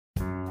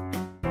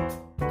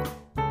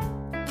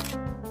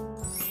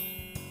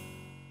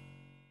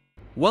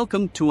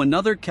Welcome to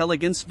another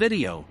Kelligance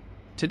video.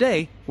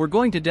 Today, we're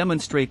going to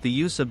demonstrate the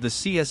use of the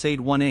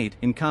CS-818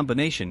 in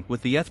combination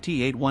with the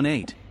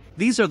FT-818.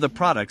 These are the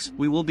products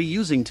we will be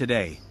using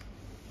today.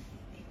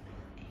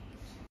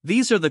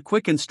 These are the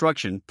quick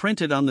instruction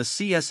printed on the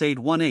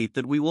CS-818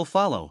 that we will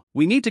follow.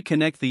 We need to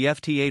connect the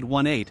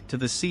FT-818 to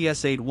the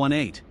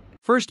CS-818.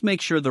 First, make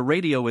sure the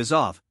radio is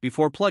off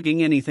before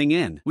plugging anything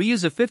in. We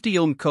use a 50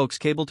 ohm coax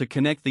cable to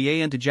connect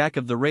the AN jack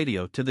of the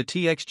radio to the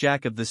TX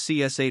jack of the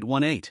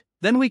CS-818.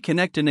 Then we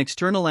connect an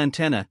external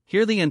antenna.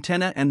 Here the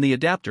antenna and the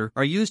adapter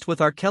are used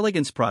with our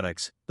Kelligance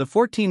products, the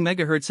 14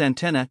 MHz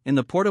antenna in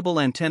the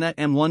portable antenna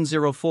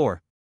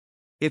M104.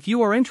 If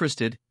you are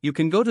interested, you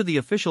can go to the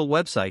official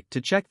website to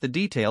check the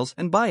details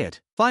and buy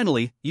it.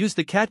 Finally, use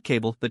the CAT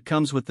cable that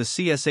comes with the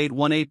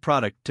CS-818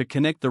 product to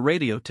connect the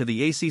radio to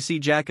the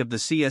ACC jack of the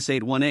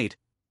CS-818.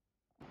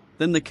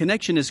 Then the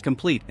connection is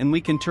complete and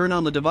we can turn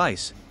on the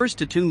device. First,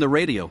 to tune the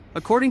radio,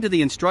 according to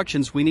the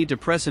instructions we need to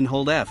press and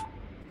hold F.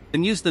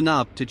 Then use the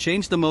knob to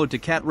change the mode to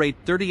CAT rate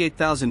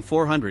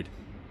 38,400.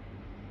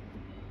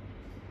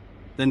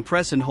 Then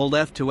press and hold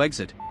F to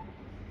exit.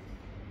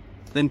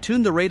 Then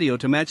tune the radio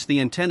to match the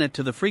antenna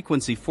to the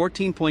frequency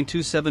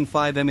 14.275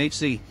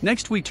 MHz.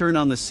 Next we turn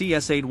on the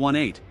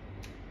CS-818.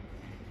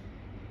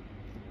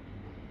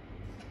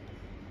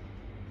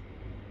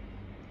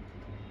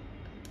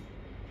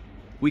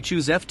 We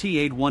choose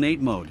FT-818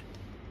 mode.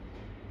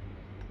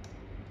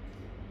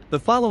 The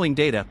following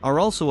data are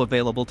also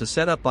available to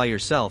set up by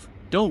yourself.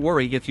 Don't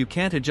worry if you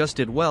can't adjust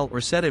it well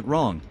or set it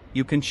wrong,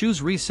 you can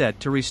choose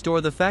reset to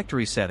restore the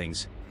factory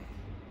settings.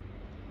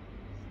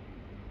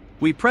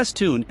 We press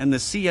tune and the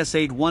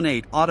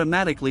CS-818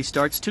 automatically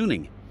starts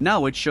tuning.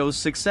 Now it shows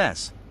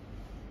success.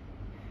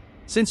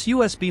 Since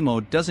USB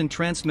mode doesn't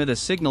transmit a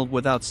signal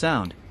without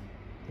sound,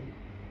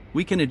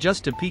 we can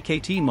adjust to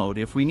PKT mode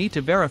if we need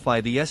to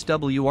verify the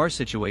SWR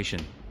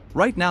situation.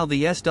 Right now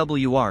the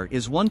SWR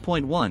is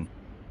 1.1,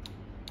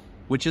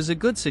 which is a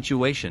good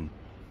situation.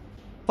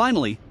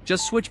 Finally,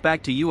 just switch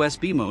back to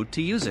USB mode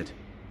to use it.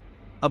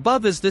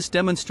 Above is this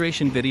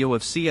demonstration video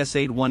of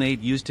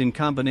CS-818 used in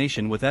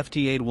combination with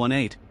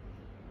FT-818.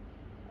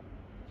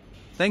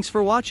 Thanks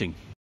for watching.